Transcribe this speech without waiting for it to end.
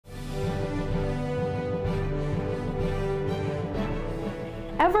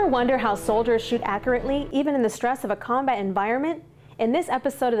Ever wonder how soldiers shoot accurately, even in the stress of a combat environment? In this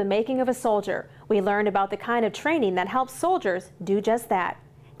episode of The Making of a Soldier, we learned about the kind of training that helps soldiers do just that.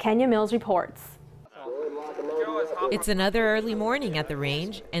 Kenia Mills reports. It's another early morning at the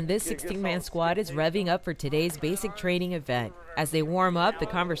range, and this 16-man squad is revving up for today's basic training event. As they warm up, the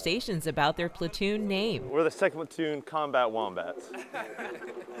conversations about their platoon name. We're the 2nd Platoon Combat Wombats.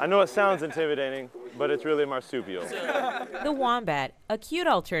 I know it sounds intimidating, but it's really marsupial. The Wombat, a cute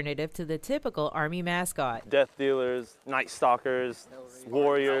alternative to the typical Army mascot. Death dealers, night stalkers,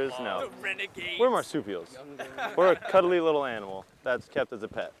 warriors, no. We're marsupials. We're a cuddly little animal that's kept as a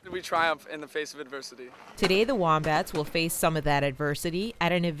pet. We triumph in the face of adversity. Today, the Wombats will face some of that adversity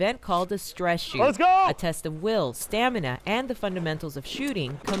at an event called a stress shoot. Let's go! A test of will, stamina, and the fundamentals of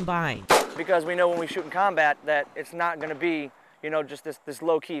shooting combined. Because we know when we shoot in combat that it's not going to be, just this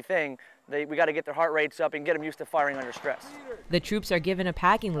low-key thing. We got to get their heart rates up and get them used to firing under stress. The troops are given a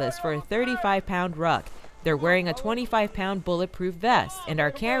packing list for a 35-pound ruck. They're wearing a 25-pound bulletproof vest and are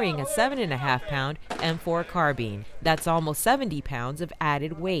carrying a 7.5-pound M4 carbine. That's almost 70 pounds of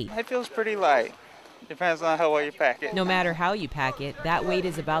added weight. It feels pretty light. Depends on how well you pack it. No matter how you pack it, that weight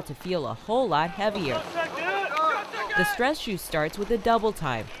is about to feel a whole lot heavier. The stress shoot starts with a double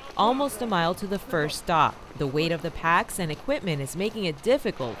time, almost a mile to the first stop. The weight of the packs and equipment is making it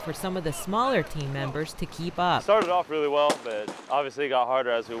difficult for some of the smaller team members to keep up. Started off really well, but obviously it got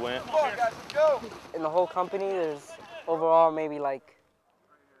harder as we went. Come on, guys, let's go! In the whole company, there's overall maybe like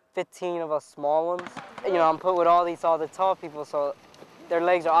 15 of us small ones. I'm put with all the tall people, so their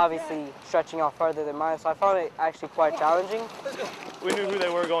legs are obviously stretching out further than mine, so I found it actually quite challenging. We knew who they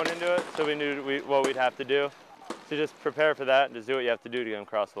were going into it, so we knew what we'd have to do. So just prepare for that and just do what you have to do to get them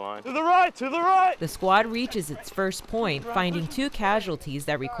across the line. To the right, to the right! The squad reaches its first point, finding 2 casualties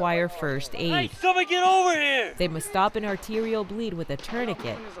that require first aid. Hey, somebody get over here! They must stop an arterial bleed with a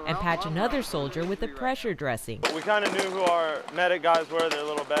tourniquet and patch another soldier with a pressure dressing. We kind of knew who our medic guys were. They're a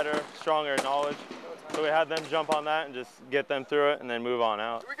little better, stronger in knowledge. So we had them jump on that and just get them through it and then move on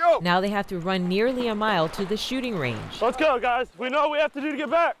out. Here we go! Now they have to run nearly a mile to the shooting range. Let's go, guys. We know what we have to do to get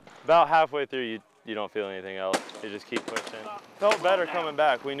back. About halfway through, you don't feel anything else. You just keep pushing. Felt better coming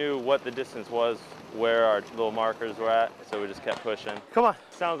back. We knew what the distance was, where our little markers were at, so we just kept pushing. Come on.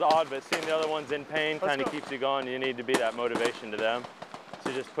 Sounds odd, but seeing the other ones in pain kind of keeps you going. You need to be that motivation to them.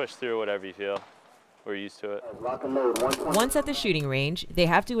 So just push through whatever you feel. We're used to it. Once at the shooting range, they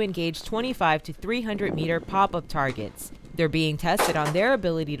have to engage 25 to 300 meter pop-up targets. They're being tested on their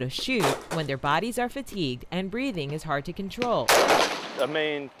ability to shoot when their bodies are fatigued and breathing is hard to control. A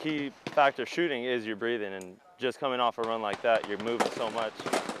main key factor shooting is your breathing, and just coming off a run like that, you're moving so much.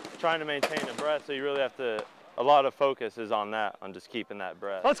 Trying to maintain a breath, so you really have to, a lot of focus is on that, on just keeping that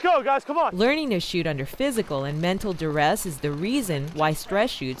breath. Let's go, guys, come on! Learning to shoot under physical and mental duress is the reason why stress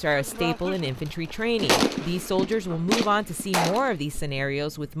shoots are a staple in infantry training. These soldiers will move on to see more of these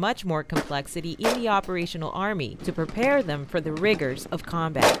scenarios with much more complexity in the operational army to prepare them for the rigors of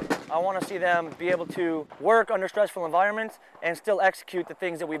combat. I want to see them be able to work under stressful environments and still execute the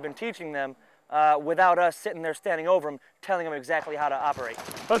things that we've been teaching them without us sitting there standing over them, telling them exactly how to operate.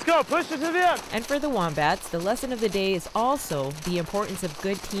 Let's go, push it to the end. And for the Wombats, the lesson of the day is also the importance of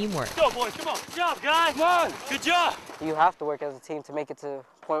good teamwork. Go, boys, come on. Good job, guys. Come on. Good job. You have to work as a team to make it to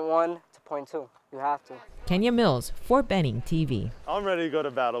point 1 to point 2. You have to. Kenia Mills, Fort Benning TV. I'm ready to go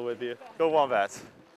to battle with you. Go Wombats.